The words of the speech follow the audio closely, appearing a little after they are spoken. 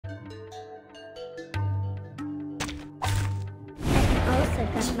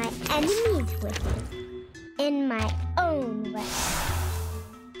confront my enemies with it in my own way.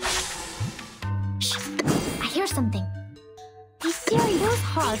 Shh! I hear something. Be serious. Whose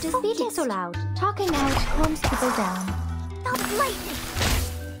heart is beating so loud? Talking out calms people down. Stop lightning.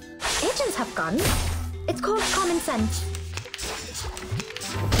 Agents have guns. It's called common sense.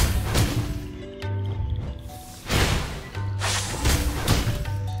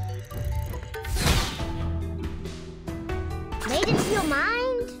 Made it to your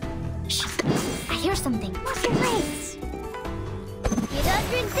mind? Shh! I hear something. What's your race? You don't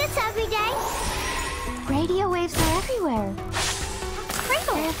drink this every day. Radio waves are everywhere.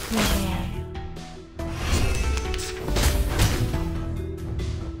 Cradle. Everywhere.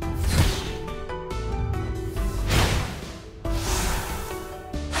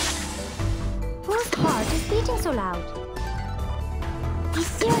 Whose heart is beating so loud? Be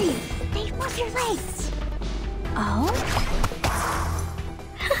serious. They want your legs. Oh?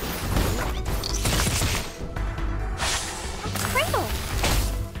 Cradle.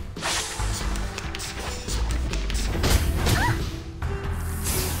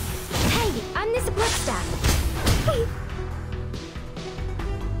 Hey, I'm the support staff.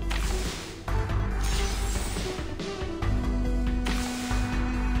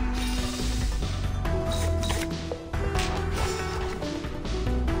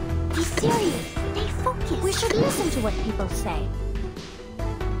 Be serious. Stay focused. We should listen to what people say.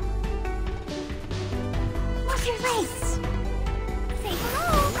 What's your legs? Say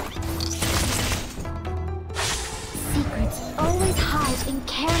hello. Secrets always hide in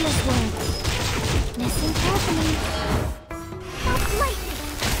careless words. Listen carefully. Stop lightning.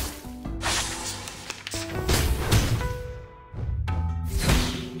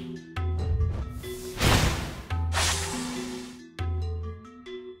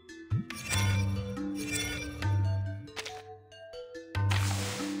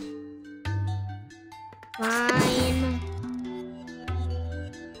 Fine.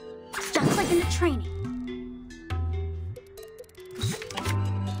 Just like in the training.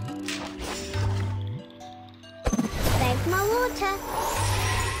 Thanks, my water.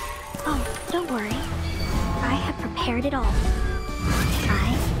 Oh, don't worry. I have prepared it all.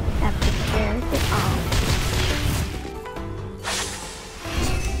 I have prepared it all.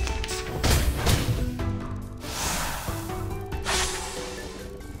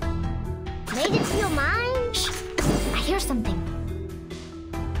 Made it to your mind? Shh! I hear something.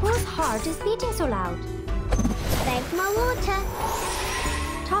 Whose heart is beating so loud? Thanks, my water.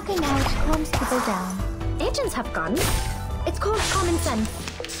 Talking out calms people down. Agents have guns. It's called common sense.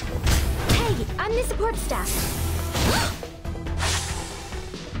 Hey, I'm the support staff.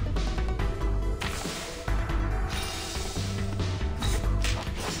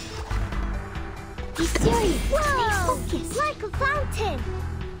 Be serious. Whoa. Stay focused. Like a fountain.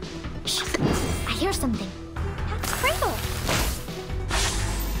 Shh! I hear something. That's Cradle.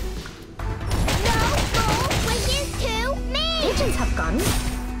 No, wishes to me. Agents have guns.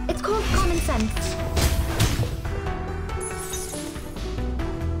 It's called common sense.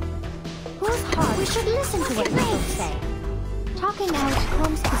 Whose heart? We should listen to what people say. Talking out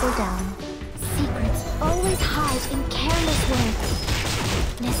calms people down. Secrets always hide in careless words.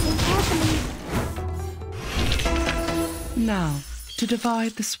 Listen carefully. Now, to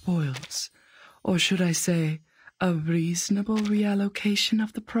divide the spoils, or should I say, a reasonable reallocation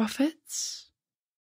of the profits?